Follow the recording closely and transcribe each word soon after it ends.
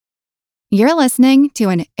You're listening to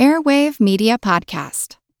an Airwave Media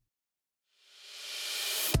Podcast.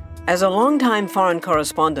 As a longtime foreign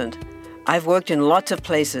correspondent, I've worked in lots of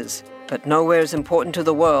places, but nowhere as important to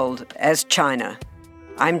the world as China.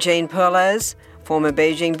 I'm Jane Perlez, former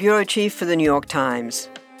Beijing bureau chief for the New York Times.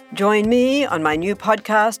 Join me on my new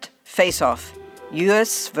podcast, Face Off,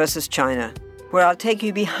 U.S. versus China, where I'll take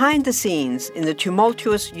you behind the scenes in the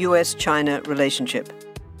tumultuous U.S.-China relationship.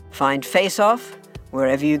 Find Face Off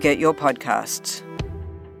wherever you get your podcasts.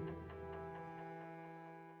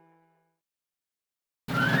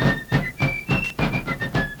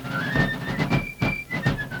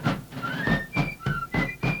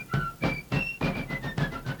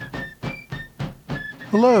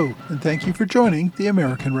 Hello, and thank you for joining The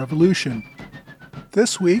American Revolution.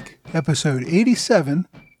 This week, episode 87,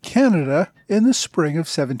 Canada in the Spring of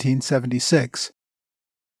 1776.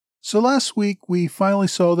 So last week, we finally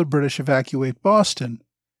saw the British evacuate Boston.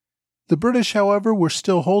 The British, however, were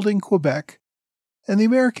still holding Quebec, and the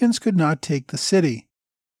Americans could not take the city.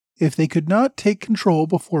 If they could not take control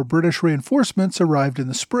before British reinforcements arrived in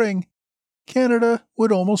the spring, Canada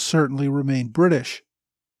would almost certainly remain British.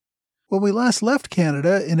 When we last left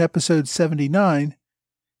Canada in episode 79,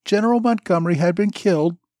 General Montgomery had been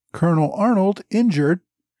killed, Colonel Arnold injured,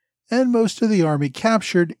 and most of the army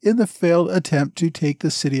captured in the failed attempt to take the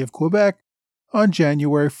city of Quebec on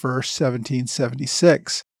January 1,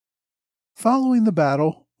 1776. Following the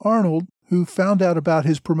battle, Arnold, who found out about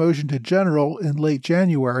his promotion to general in late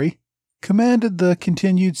January, commanded the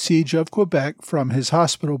continued siege of Quebec from his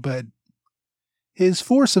hospital bed. His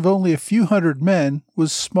force of only a few hundred men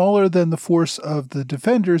was smaller than the force of the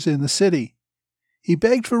defenders in the city. He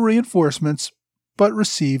begged for reinforcements, but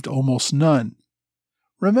received almost none.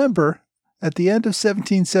 Remember, at the end of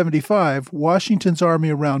 1775, Washington's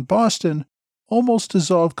army around Boston almost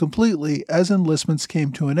dissolved completely as enlistments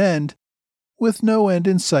came to an end, with no end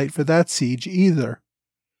in sight for that siege either.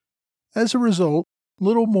 As a result,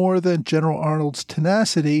 little more than General Arnold's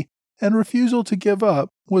tenacity and refusal to give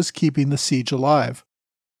up was keeping the siege alive.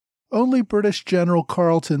 Only British General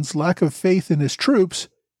Carleton's lack of faith in his troops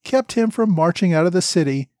kept him from marching out of the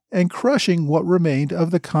city and crushing what remained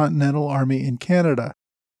of the Continental Army in Canada.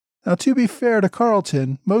 Now, to be fair to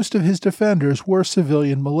Carleton, most of his defenders were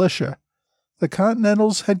civilian militia. The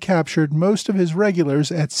Continentals had captured most of his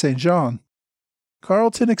regulars at St. John.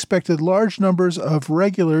 Carleton expected large numbers of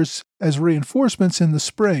regulars as reinforcements in the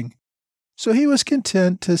spring, so he was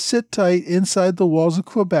content to sit tight inside the walls of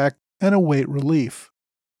Quebec and await relief.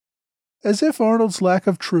 As if Arnold's lack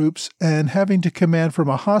of troops and having to command from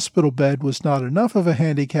a hospital bed was not enough of a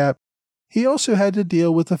handicap, he also had to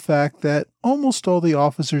deal with the fact that almost all the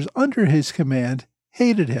officers under his command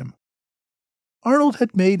hated him. Arnold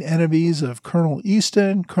had made enemies of Colonel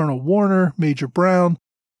Easton, Colonel Warner, Major Brown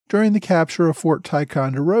during the capture of Fort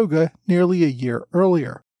Ticonderoga nearly a year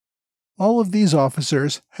earlier. All of these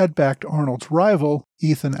officers had backed Arnold's rival,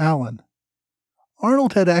 Ethan Allen.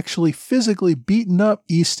 Arnold had actually physically beaten up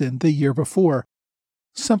Easton the year before,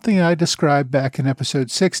 something I described back in episode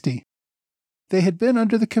 60. They had been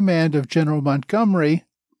under the command of General Montgomery,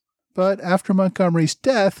 but after Montgomery's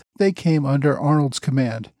death, they came under Arnold's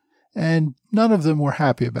command, and none of them were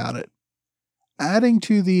happy about it. Adding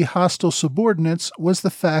to the hostile subordinates was the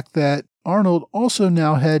fact that Arnold also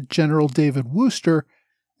now had General David Wooster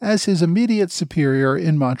as his immediate superior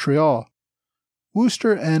in Montreal.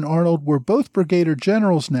 Wooster and Arnold were both brigadier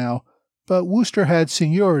generals now, but Wooster had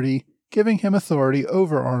seniority, giving him authority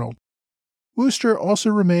over Arnold. Wooster also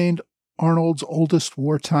remained Arnold's oldest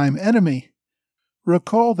wartime enemy.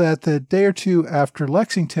 Recall that the day or two after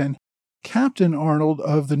Lexington, Captain Arnold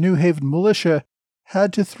of the New Haven militia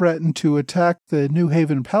had to threaten to attack the New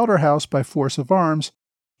Haven powder house by force of arms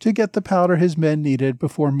to get the powder his men needed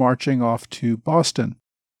before marching off to Boston.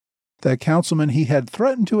 The councilman he had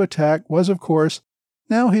threatened to attack was, of course,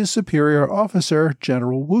 now his superior officer,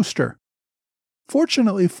 General Wooster.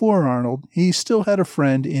 Fortunately for Arnold, he still had a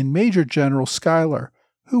friend in Major General Schuyler,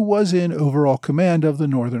 who was in overall command of the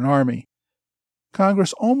Northern Army.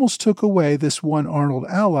 Congress almost took away this one Arnold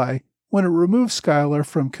ally when it removed Schuyler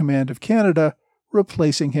from command of Canada,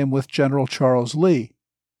 replacing him with General Charles Lee.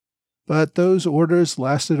 But those orders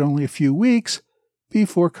lasted only a few weeks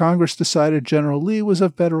before Congress decided General Lee was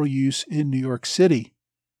of better use in New York City.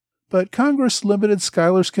 But Congress limited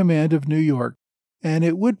Schuyler's command of New York, and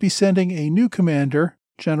it would be sending a new commander,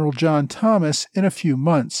 General John Thomas, in a few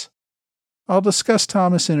months. I'll discuss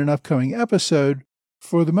Thomas in an upcoming episode.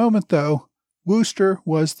 For the moment, though, Wooster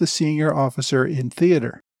was the senior officer in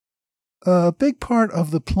theater. A big part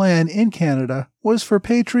of the plan in Canada was for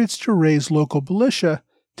patriots to raise local militia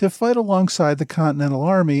to fight alongside the Continental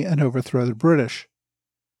Army and overthrow the British.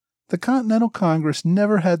 The Continental Congress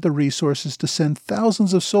never had the resources to send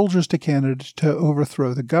thousands of soldiers to Canada to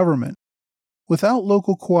overthrow the government. Without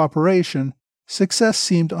local cooperation, success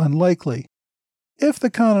seemed unlikely. If the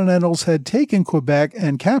Continentals had taken Quebec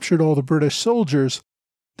and captured all the British soldiers,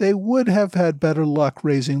 they would have had better luck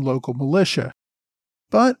raising local militia.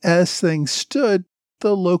 But as things stood,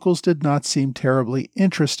 the locals did not seem terribly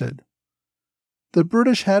interested. The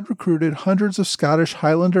British had recruited hundreds of Scottish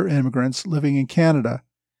Highlander immigrants living in Canada,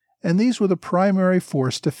 and these were the primary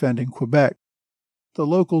force defending Quebec. The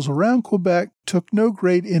locals around Quebec took no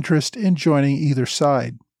great interest in joining either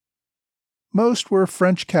side. Most were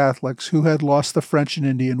French Catholics who had lost the French and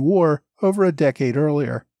Indian War over a decade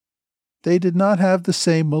earlier. They did not have the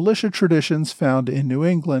same militia traditions found in New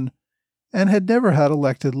England, and had never had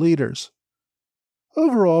elected leaders.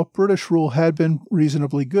 Overall, British rule had been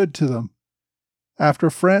reasonably good to them. After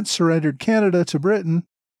France surrendered Canada to Britain,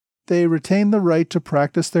 they retained the right to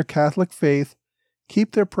practice their Catholic faith,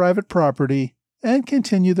 keep their private property, and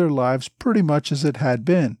continue their lives pretty much as it had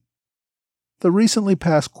been. The recently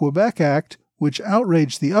passed Quebec Act, which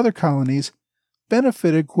outraged the other colonies,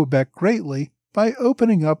 benefited Quebec greatly by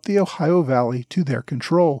opening up the Ohio Valley to their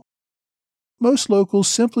control. Most locals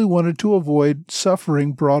simply wanted to avoid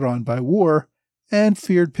suffering brought on by war and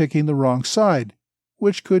feared picking the wrong side,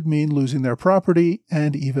 which could mean losing their property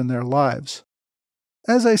and even their lives.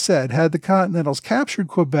 As I said, had the Continentals captured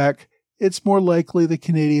Quebec, it's more likely the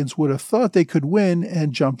Canadians would have thought they could win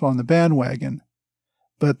and jump on the bandwagon.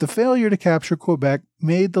 But the failure to capture Quebec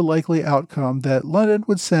made the likely outcome that London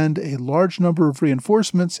would send a large number of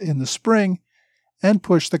reinforcements in the spring and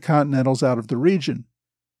push the Continentals out of the region.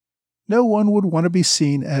 No one would want to be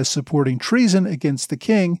seen as supporting treason against the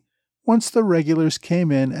king once the regulars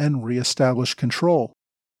came in and re-established control.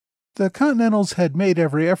 The Continentals had made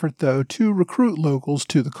every effort, though, to recruit locals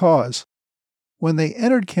to the cause. When they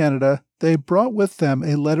entered Canada, they brought with them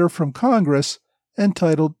a letter from Congress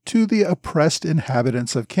entitled "To the Oppressed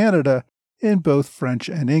Inhabitants of Canada" in both French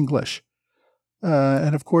and English.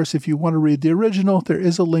 And of course, if you want to read the original, there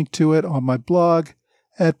is a link to it on my blog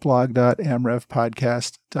at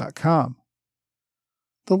blog.amrevpodcast.com.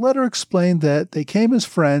 The letter explained that they came as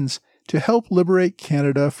friends to help liberate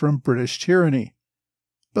Canada from British tyranny.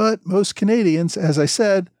 But most Canadians, as I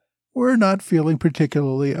said, were not feeling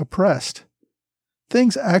particularly oppressed.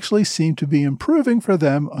 Things actually seemed to be improving for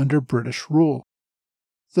them under British rule.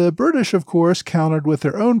 The British, of course, countered with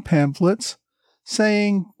their own pamphlets,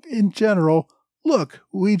 saying, in general, "Look,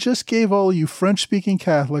 we just gave all you French-speaking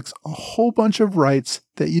Catholics a whole bunch of rights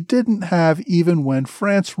that you didn't have even when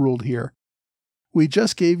France ruled here. We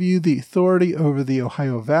just gave you the authority over the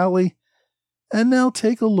Ohio Valley, and now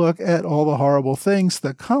take a look at all the horrible things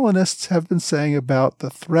the colonists have been saying about the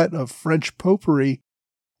threat of French popery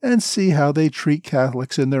and see how they treat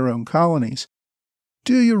Catholics in their own colonies.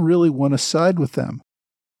 Do you really want to side with them?"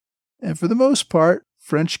 And for the most part,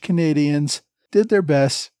 French Canadians did their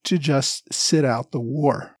best to just sit out the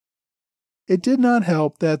war. It did not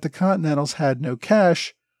help that the Continentals had no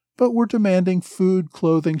cash, but were demanding food,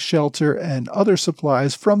 clothing, shelter, and other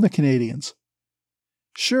supplies from the Canadians.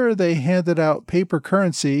 Sure, they handed out paper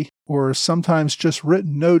currency, or sometimes just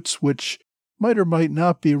written notes which might or might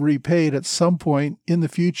not be repaid at some point in the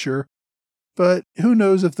future, but who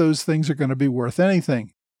knows if those things are going to be worth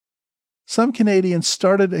anything. Some Canadians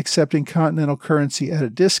started accepting continental currency at a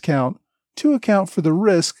discount to account for the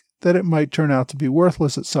risk that it might turn out to be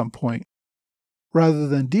worthless at some point. Rather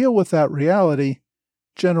than deal with that reality,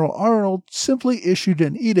 General Arnold simply issued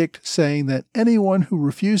an edict saying that anyone who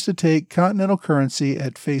refused to take continental currency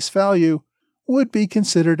at face value would be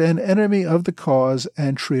considered an enemy of the cause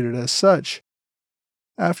and treated as such.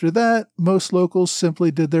 After that, most locals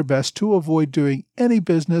simply did their best to avoid doing any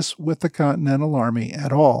business with the Continental Army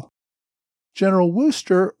at all. General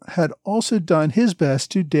Wooster had also done his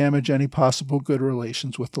best to damage any possible good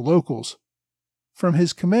relations with the locals. From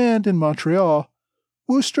his command in Montreal,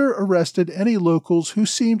 Wooster arrested any locals who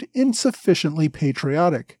seemed insufficiently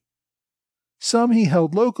patriotic. Some he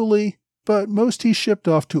held locally, but most he shipped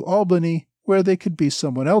off to Albany, where they could be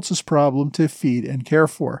someone else's problem to feed and care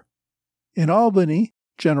for. In Albany,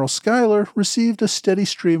 General Schuyler received a steady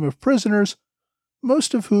stream of prisoners,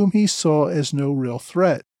 most of whom he saw as no real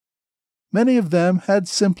threat. Many of them had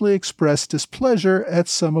simply expressed displeasure at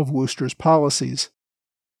some of Wooster's policies.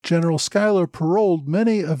 General Schuyler paroled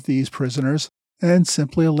many of these prisoners and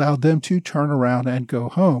simply allowed them to turn around and go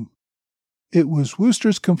home. It was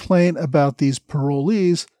Wooster's complaint about these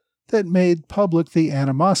parolees that made public the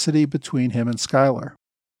animosity between him and Schuyler.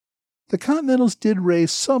 The Continentals did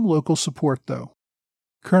raise some local support, though.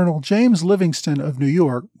 Colonel James Livingston of New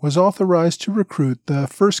York was authorized to recruit the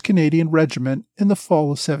 1st Canadian Regiment in the fall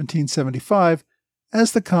of 1775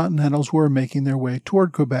 as the Continentals were making their way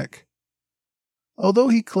toward Quebec. Although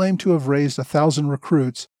he claimed to have raised 1,000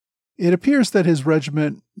 recruits, it appears that his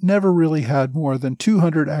regiment never really had more than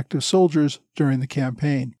 200 active soldiers during the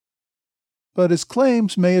campaign. But his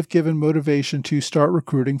claims may have given motivation to start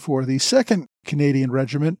recruiting for the 2nd Canadian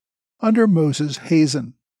Regiment under Moses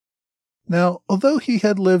Hazen. Now, although he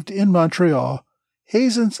had lived in Montreal,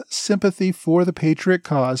 Hazen's sympathy for the Patriot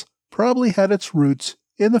cause probably had its roots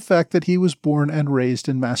in the fact that he was born and raised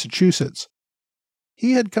in Massachusetts.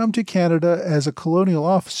 He had come to Canada as a colonial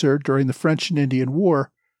officer during the French and Indian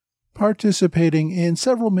War, participating in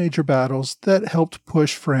several major battles that helped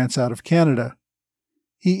push France out of Canada.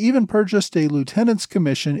 He even purchased a lieutenant's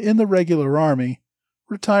commission in the regular army,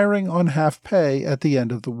 retiring on half pay at the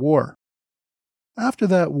end of the war. After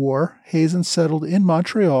that war, Hazen settled in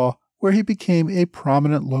Montreal, where he became a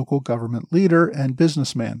prominent local government leader and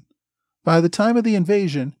businessman. By the time of the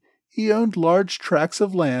invasion, he owned large tracts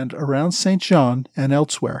of land around Saint John and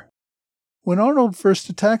elsewhere. When Arnold first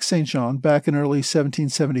attacked Saint John back in early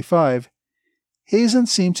 1775, Hazen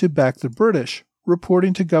seemed to back the British,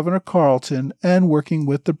 reporting to Governor Carleton and working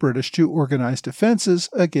with the British to organize defenses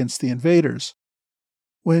against the invaders.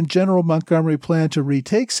 When General Montgomery planned to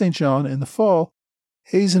retake Saint John in the fall,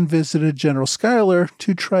 Hazen visited General Schuyler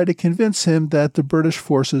to try to convince him that the British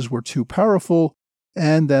forces were too powerful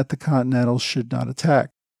and that the Continentals should not attack.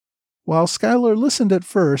 While Schuyler listened at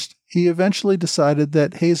first, he eventually decided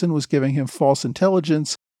that Hazen was giving him false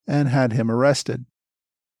intelligence and had him arrested.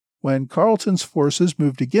 When Carleton's forces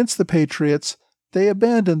moved against the Patriots, they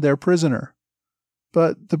abandoned their prisoner.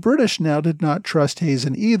 But the British now did not trust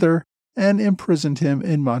Hazen either and imprisoned him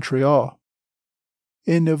in Montreal.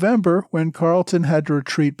 In November, when Carleton had to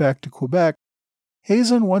retreat back to Quebec,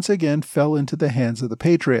 Hazen once again fell into the hands of the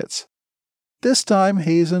Patriots. This time,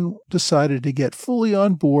 Hazen decided to get fully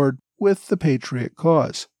on board with the Patriot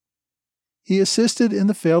cause. He assisted in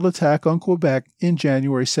the failed attack on Quebec in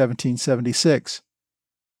January 1776.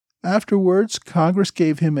 Afterwards, Congress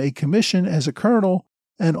gave him a commission as a colonel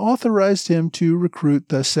and authorized him to recruit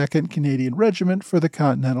the 2nd Canadian Regiment for the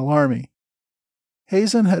Continental Army.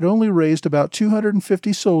 Hazen had only raised about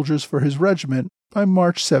 250 soldiers for his regiment by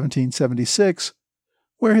March 1776,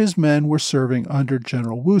 where his men were serving under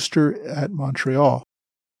General Wooster at Montreal.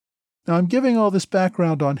 Now, I'm giving all this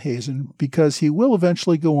background on Hazen because he will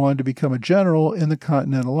eventually go on to become a general in the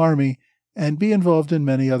Continental Army and be involved in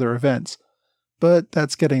many other events, but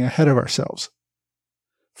that's getting ahead of ourselves.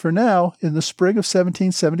 For now, in the spring of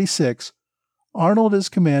 1776, Arnold is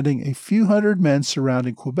commanding a few hundred men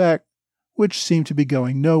surrounding Quebec, which seem to be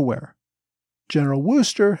going nowhere. General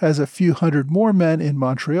Wooster has a few hundred more men in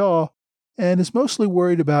Montreal and is mostly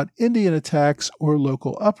worried about Indian attacks or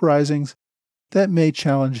local uprisings that may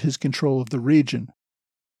challenge his control of the region.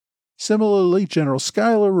 Similarly, General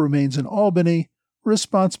Schuyler remains in Albany,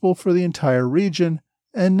 responsible for the entire region,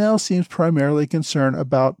 and now seems primarily concerned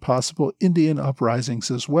about possible Indian uprisings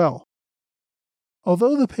as well.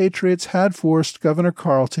 Although the Patriots had forced Governor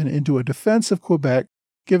Carleton into a defense of Quebec,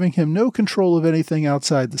 giving him no control of anything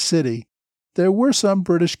outside the city, there were some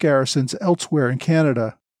British garrisons elsewhere in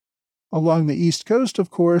Canada. Along the east coast, of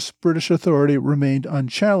course, British authority remained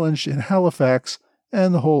unchallenged in Halifax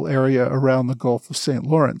and the whole area around the Gulf of St.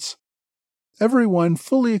 Lawrence. Everyone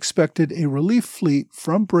fully expected a relief fleet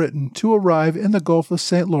from Britain to arrive in the Gulf of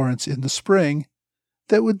St. Lawrence in the spring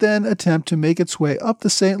that would then attempt to make its way up the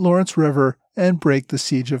St. Lawrence River and break the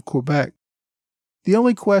siege of Quebec. The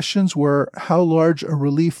only questions were how large a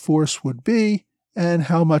relief force would be and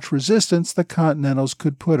how much resistance the Continentals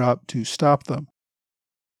could put up to stop them.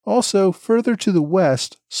 Also, further to the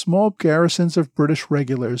west, small garrisons of British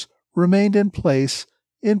regulars remained in place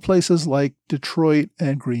in places like Detroit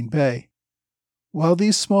and Green Bay. While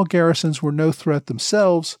these small garrisons were no threat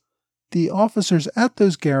themselves, the officers at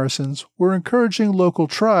those garrisons were encouraging local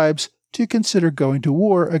tribes to consider going to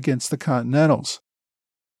war against the Continentals.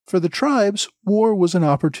 For the tribes, war was an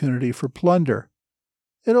opportunity for plunder.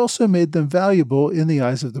 It also made them valuable in the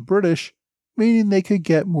eyes of the British, meaning they could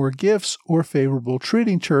get more gifts or favorable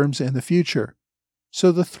trading terms in the future.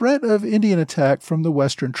 So the threat of Indian attack from the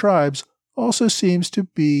western tribes also seems to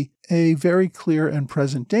be a very clear and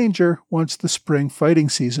present danger once the spring fighting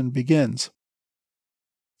season begins.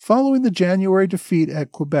 Following the January defeat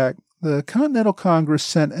at Quebec, the Continental Congress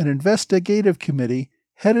sent an investigative committee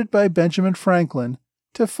headed by Benjamin Franklin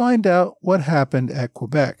to find out what happened at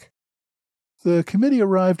Quebec. The committee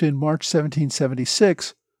arrived in March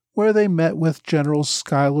 1776, where they met with Generals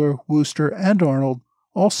Schuyler, Wooster, and Arnold,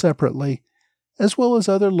 all separately, as well as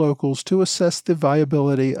other locals to assess the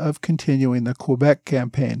viability of continuing the Quebec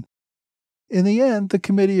campaign. In the end, the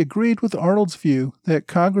committee agreed with Arnold's view that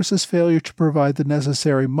Congress's failure to provide the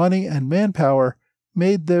necessary money and manpower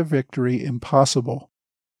made their victory impossible.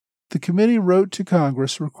 The committee wrote to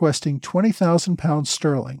Congress requesting 20,000 pounds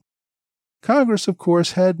sterling. Congress, of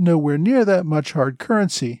course, had nowhere near that much hard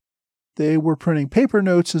currency. They were printing paper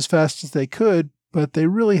notes as fast as they could, but they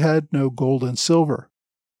really had no gold and silver.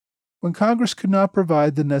 When Congress could not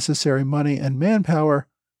provide the necessary money and manpower,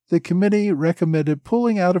 the committee recommended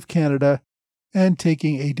pulling out of Canada and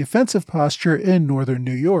taking a defensive posture in northern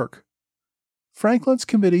New York. Franklin's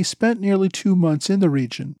committee spent nearly 2 months in the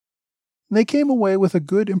region. They came away with a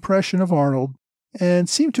good impression of Arnold and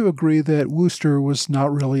seemed to agree that Wooster was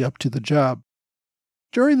not really up to the job.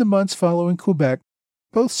 During the months following Quebec,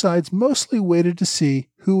 both sides mostly waited to see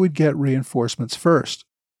who would get reinforcements first.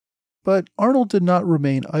 But Arnold did not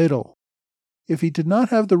remain idle. If he did not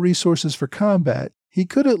have the resources for combat, he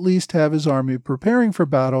could at least have his army preparing for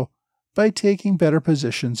battle by taking better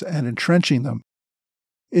positions and entrenching them.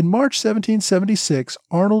 In March 1776,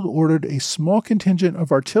 Arnold ordered a small contingent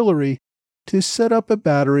of artillery to set up a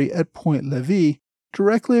battery at Point Levis,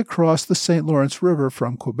 directly across the St. Lawrence River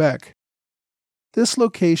from Quebec. This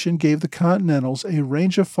location gave the Continentals a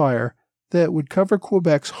range of fire that would cover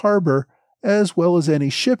Quebec's harbor as well as any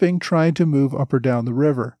shipping trying to move up or down the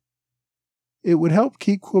river. It would help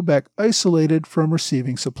keep Quebec isolated from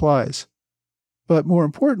receiving supplies, but more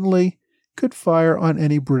importantly, could fire on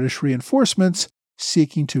any British reinforcements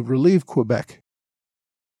seeking to relieve Quebec.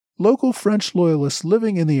 Local French loyalists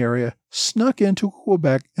living in the area snuck into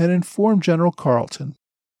Quebec and informed General Carleton.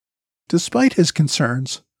 Despite his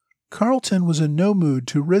concerns, Carleton was in no mood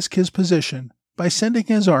to risk his position by sending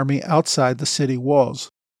his army outside the city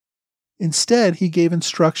walls. Instead, he gave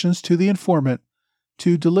instructions to the informant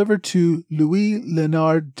to deliver to Louis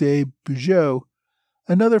Léonard de Beaujeu,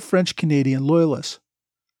 another French-Canadian loyalist.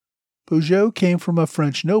 Beaujeu came from a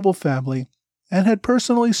French noble family and had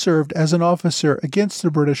personally served as an officer against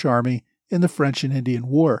the British Army in the French and Indian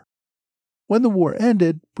War. When the war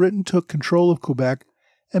ended, Britain took control of Quebec,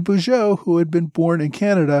 and Beaujeu, who had been born in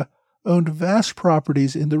Canada, owned vast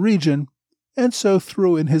properties in the region, and so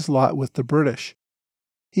threw in his lot with the British.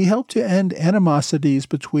 He helped to end animosities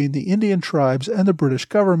between the Indian tribes and the British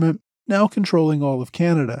government, now controlling all of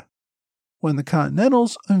Canada. When the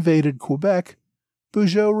Continentals invaded Quebec,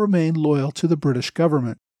 Beaujeu remained loyal to the British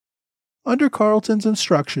government. Under Carleton's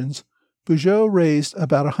instructions, Beaujeu raised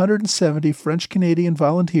about 170 French-Canadian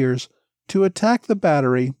volunteers to attack the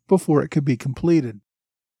battery before it could be completed.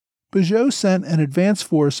 Beaujeu sent an advance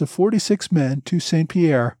force of 46 men to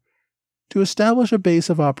Saint-Pierre to establish a base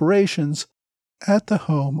of operations at the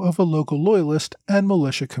home of a local loyalist and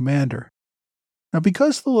militia commander. Now,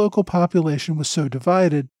 because the local population was so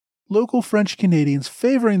divided, local French Canadians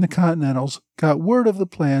favoring the Continentals got word of the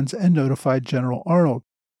plans and notified General Arnold.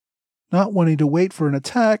 Not wanting to wait for an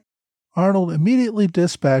attack, Arnold immediately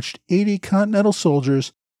dispatched 80 Continental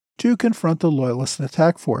soldiers to confront the Loyalist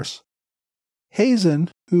attack force. Hazen,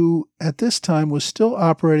 who at this time was still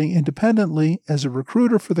operating independently as a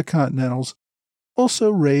recruiter for the Continentals,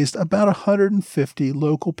 also raised about 150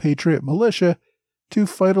 local Patriot militia to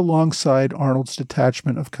fight alongside Arnold's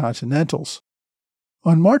detachment of Continentals.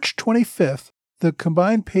 On March 25th, the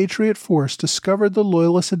combined Patriot force discovered the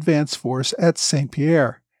Loyalist advance force at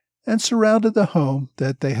Saint-Pierre and surrounded the home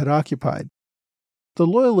that they had occupied. The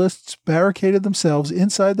Loyalists barricaded themselves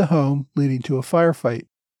inside the home, leading to a firefight.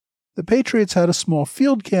 The Patriots had a small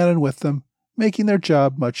field cannon with them, making their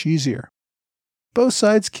job much easier. Both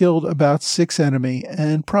sides killed about 6 enemy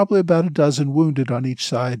and probably about a dozen wounded on each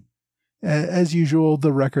side. As usual,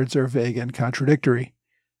 the records are vague and contradictory.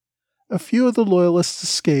 A few of the Loyalists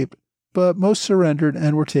escaped, but most surrendered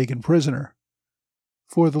and were taken prisoner.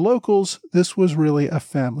 For the locals, this was really a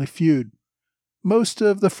family feud. Most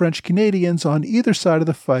of the French Canadians on either side of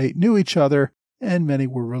the fight knew each other, and many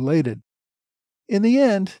were related. In the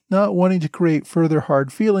end, not wanting to create further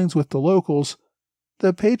hard feelings with the locals,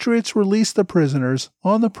 the Patriots released the prisoners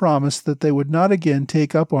on the promise that they would not again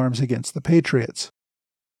take up arms against the Patriots.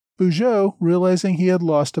 Beaujeu, realizing he had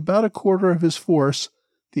lost about a quarter of his force,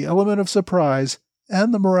 the element of surprise,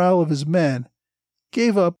 and the morale of his men,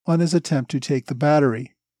 gave up on his attempt to take the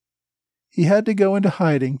battery. He had to go into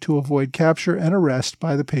hiding to avoid capture and arrest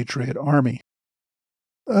by the Patriot army.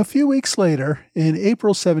 A few weeks later, in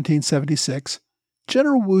April 1776,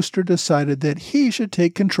 General Wooster decided that he should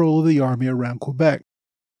take control of the army around Quebec.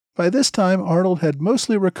 By this time, Arnold had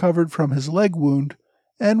mostly recovered from his leg wound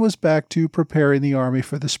and was back to preparing the army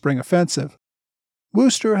for the spring offensive.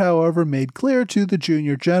 Wooster, however, made clear to the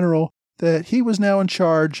junior general that he was now in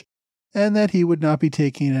charge and that he would not be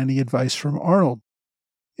taking any advice from Arnold.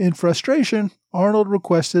 In frustration, Arnold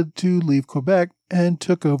requested to leave Quebec and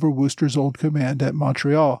took over Wooster's old command at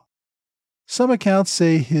Montreal. Some accounts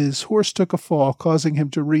say his horse took a fall, causing him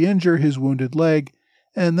to re-injure his wounded leg,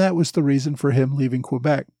 and that was the reason for him leaving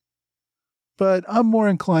Quebec. But I'm more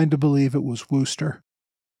inclined to believe it was Wooster.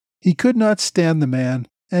 He could not stand the man,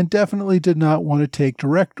 and definitely did not want to take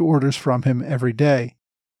direct orders from him every day.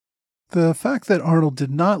 The fact that Arnold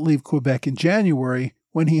did not leave Quebec in January,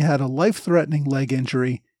 when he had a life-threatening leg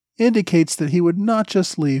injury, indicates that he would not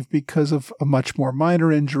just leave because of a much more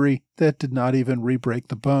minor injury that did not even re-break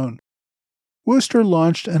the bone. Wooster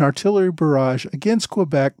launched an artillery barrage against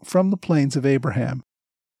Quebec from the Plains of Abraham.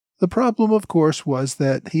 The problem, of course, was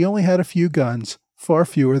that he only had a few guns, far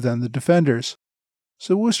fewer than the defenders.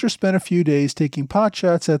 So Wooster spent a few days taking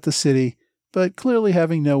potshots at the city, but clearly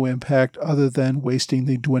having no impact other than wasting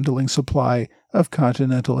the dwindling supply of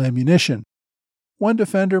Continental ammunition. One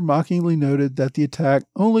defender mockingly noted that the attack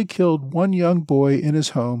only killed one young boy in his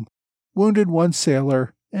home, wounded one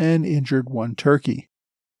sailor, and injured one turkey.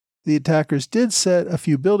 The attackers did set a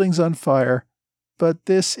few buildings on fire, but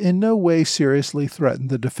this in no way seriously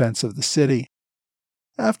threatened the defense of the city.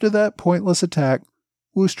 After that pointless attack,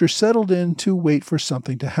 Wooster settled in to wait for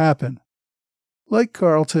something to happen. Like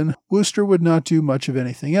Carleton, Wooster would not do much of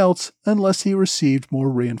anything else unless he received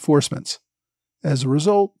more reinforcements. As a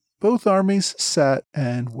result, both armies sat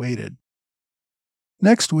and waited.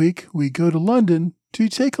 Next week, we go to London to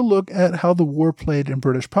take a look at how the war played in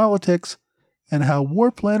British politics and how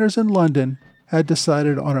war planners in London had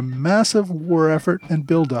decided on a massive war effort and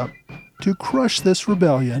build-up to crush this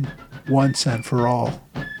rebellion once and for all.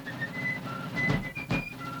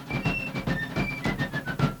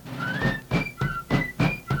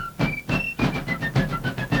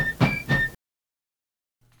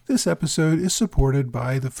 This episode is supported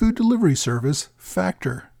by the food delivery service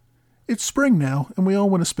Factor. It's spring now, and we all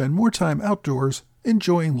want to spend more time outdoors,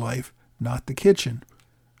 enjoying life, not the kitchen.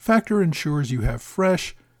 Factor ensures you have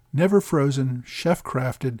fresh, never frozen,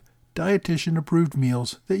 chef-crafted, dietitian-approved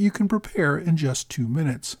meals that you can prepare in just 2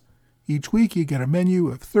 minutes. Each week you get a menu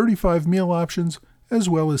of 35 meal options, as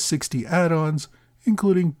well as 60 add-ons,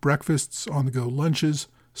 including breakfasts, on-the-go lunches,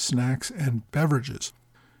 snacks, and beverages.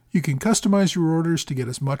 You can customize your orders to get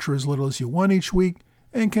as much or as little as you want each week,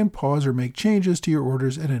 and can pause or make changes to your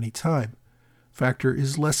orders at any time. Factor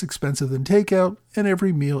is less expensive than takeout, and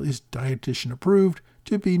every meal is dietitian approved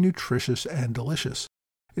to be nutritious and delicious.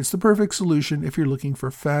 It's the perfect solution if you're looking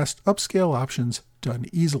for fast, upscale options done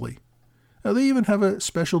easily. Now, they even have a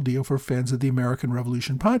special deal for fans of the American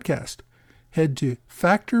Revolution podcast. Head to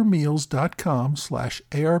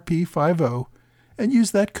factormeals.com/ARP50 and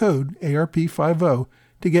use that code ARP50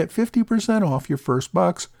 to get 50% off your first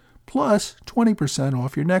box plus 20%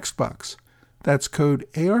 off your next box. That's code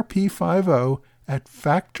ARP50 at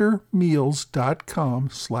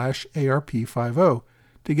factormeals.com/ARP50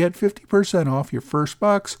 to get 50% off your first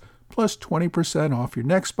box plus 20% off your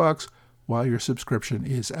next box while your subscription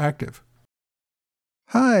is active.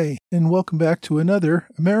 Hi, and welcome back to another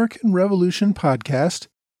American Revolution podcast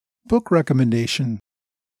book recommendation.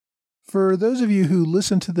 For those of you who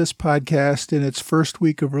listen to this podcast in its first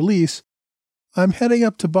week of release, I'm heading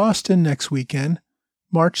up to Boston next weekend,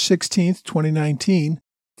 March 16th, 2019,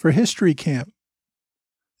 for History Camp.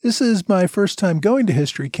 This is my first time going to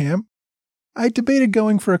History Camp. I debated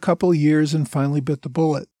going for a couple years and finally bit the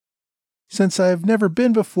bullet. Since I've never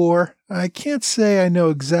been before, I can't say I know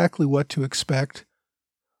exactly what to expect.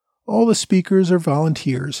 All the speakers are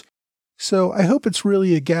volunteers, so I hope it's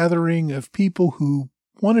really a gathering of people who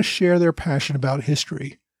want to share their passion about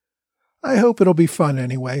history. I hope it'll be fun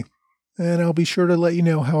anyway, and I'll be sure to let you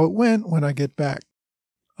know how it went when I get back.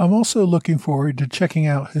 I'm also looking forward to checking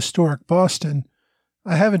out historic Boston.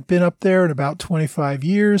 I haven't been up there in about 25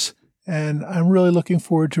 years, and I'm really looking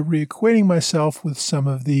forward to reacquainting myself with some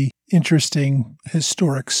of the interesting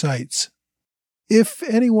historic sites. If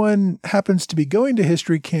anyone happens to be going to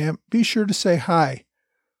History Camp, be sure to say hi.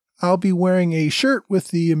 I'll be wearing a shirt with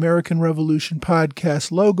the American Revolution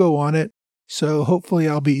podcast logo on it, so hopefully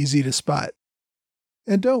I'll be easy to spot.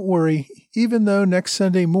 And don't worry, even though next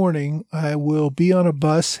Sunday morning I will be on a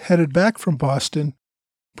bus headed back from Boston,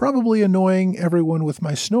 probably annoying everyone with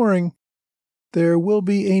my snoring, there will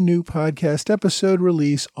be a new podcast episode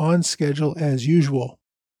release on schedule as usual.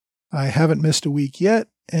 I haven't missed a week yet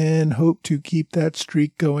and hope to keep that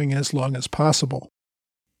streak going as long as possible.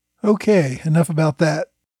 Okay, enough about that.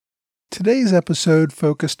 Today's episode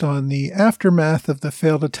focused on the aftermath of the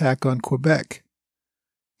failed attack on Quebec.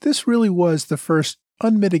 This really was the first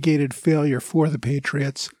unmitigated failure for the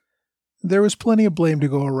Patriots, There was plenty of blame to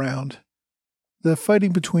go around. The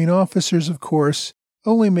fighting between officers, of course,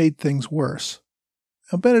 only made things worse.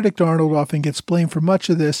 Now, Benedict Arnold often gets blamed for much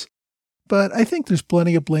of this, but I think there's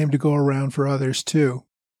plenty of blame to go around for others too.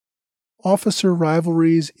 Officer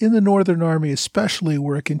rivalries in the Northern Army especially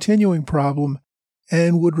were a continuing problem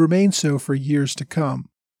and would remain so for years to come.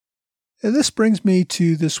 And this brings me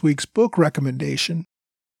to this week's book recommendation,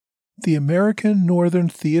 The American Northern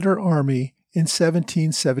Theater Army in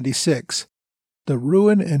 1776, The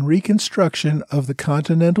Ruin and Reconstruction of the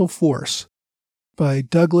Continental Force by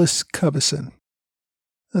Douglas Cubbison.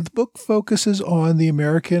 Now, the book focuses on the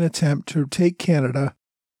American attempt to take Canada.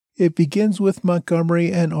 It begins with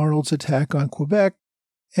Montgomery and Arnold's attack on Quebec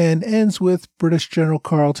and ends with British General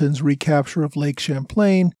Carleton's recapture of Lake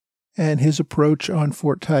Champlain and his approach on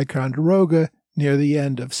Fort Ticonderoga near the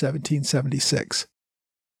end of 1776.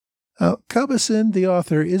 Cubbison, the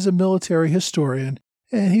author, is a military historian,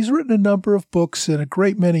 and he's written a number of books and a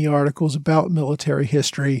great many articles about military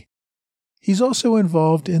history. He's also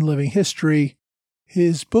involved in living history.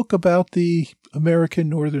 His book about the American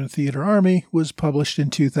Northern Theater Army was published in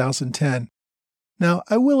 2010. Now,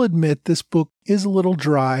 I will admit this book is a little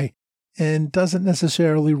dry and doesn't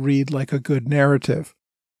necessarily read like a good narrative.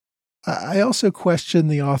 I also question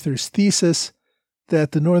the author's thesis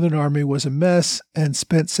that the Northern Army was a mess and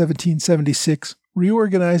spent 1776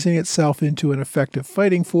 reorganizing itself into an effective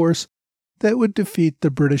fighting force that would defeat the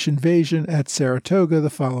British invasion at Saratoga the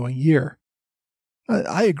following year.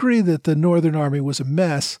 I agree that the Northern Army was a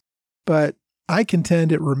mess, but I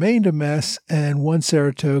contend it remained a mess and won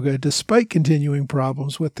Saratoga despite continuing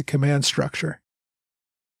problems with the command structure.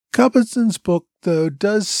 Cubbison's book, though,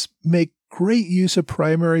 does make great use of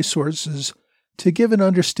primary sources to give an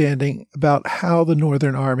understanding about how the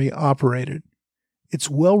Northern Army operated. It's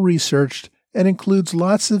well researched and includes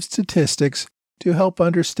lots of statistics to help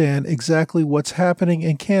understand exactly what's happening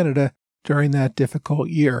in Canada during that difficult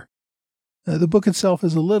year. The book itself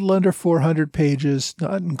is a little under 400 pages,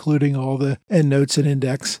 not including all the endnotes and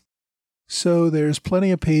index, so there's plenty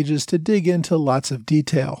of pages to dig into lots of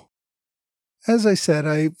detail. As I said,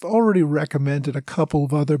 I've already recommended a couple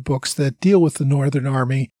of other books that deal with the Northern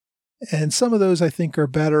Army, and some of those I think are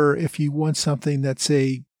better if you want something that's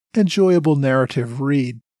a enjoyable narrative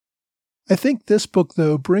read. I think this book,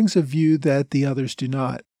 though, brings a view that the others do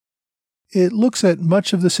not. It looks at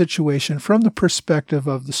much of the situation from the perspective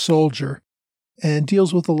of the soldier, and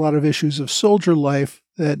deals with a lot of issues of soldier life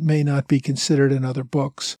that may not be considered in other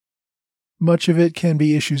books. Much of it can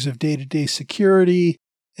be issues of day-to-day security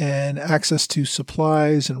and access to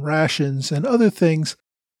supplies and rations and other things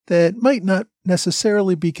that might not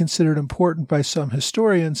necessarily be considered important by some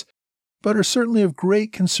historians, but are certainly of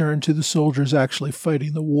great concern to the soldiers actually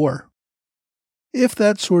fighting the war. If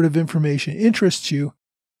that sort of information interests you,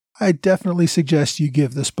 I definitely suggest you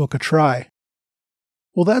give this book a try.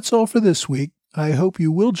 Well, that's all for this week. I hope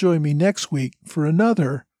you will join me next week for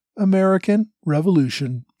another American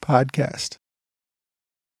Revolution podcast.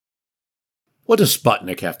 What does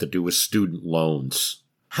Sputnik have to do with student loans?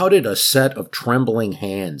 How did a set of trembling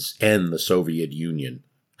hands end the Soviet Union?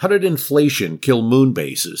 How did inflation kill moon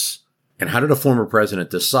bases? And how did a former president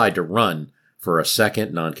decide to run for a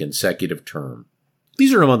second non-consecutive term?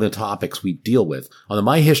 These are among the topics we deal with on the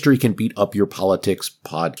My History Can Beat Up Your Politics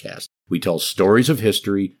podcast. We tell stories of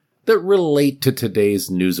history that relate to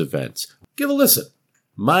today's news events. Give a listen.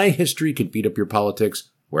 My History Can Beat Up Your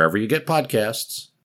Politics wherever you get podcasts.